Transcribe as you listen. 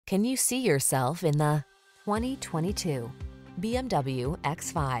Can you see yourself in the 2022 BMW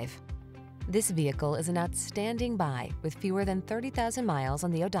X5? This vehicle is an outstanding buy with fewer than 30,000 miles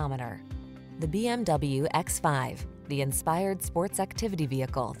on the odometer. The BMW X5, the inspired sports activity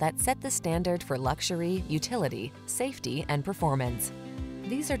vehicle that set the standard for luxury, utility, safety, and performance.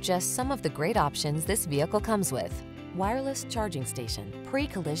 These are just some of the great options this vehicle comes with: wireless charging station,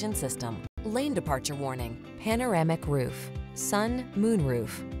 pre-collision system, lane departure warning, panoramic roof, sun, moon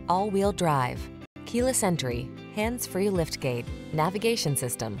roof, all-wheel drive, keyless entry, hands-free liftgate, navigation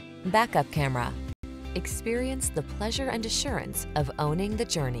system, backup camera. Experience the pleasure and assurance of owning the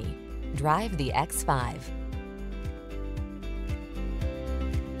journey. Drive the X5.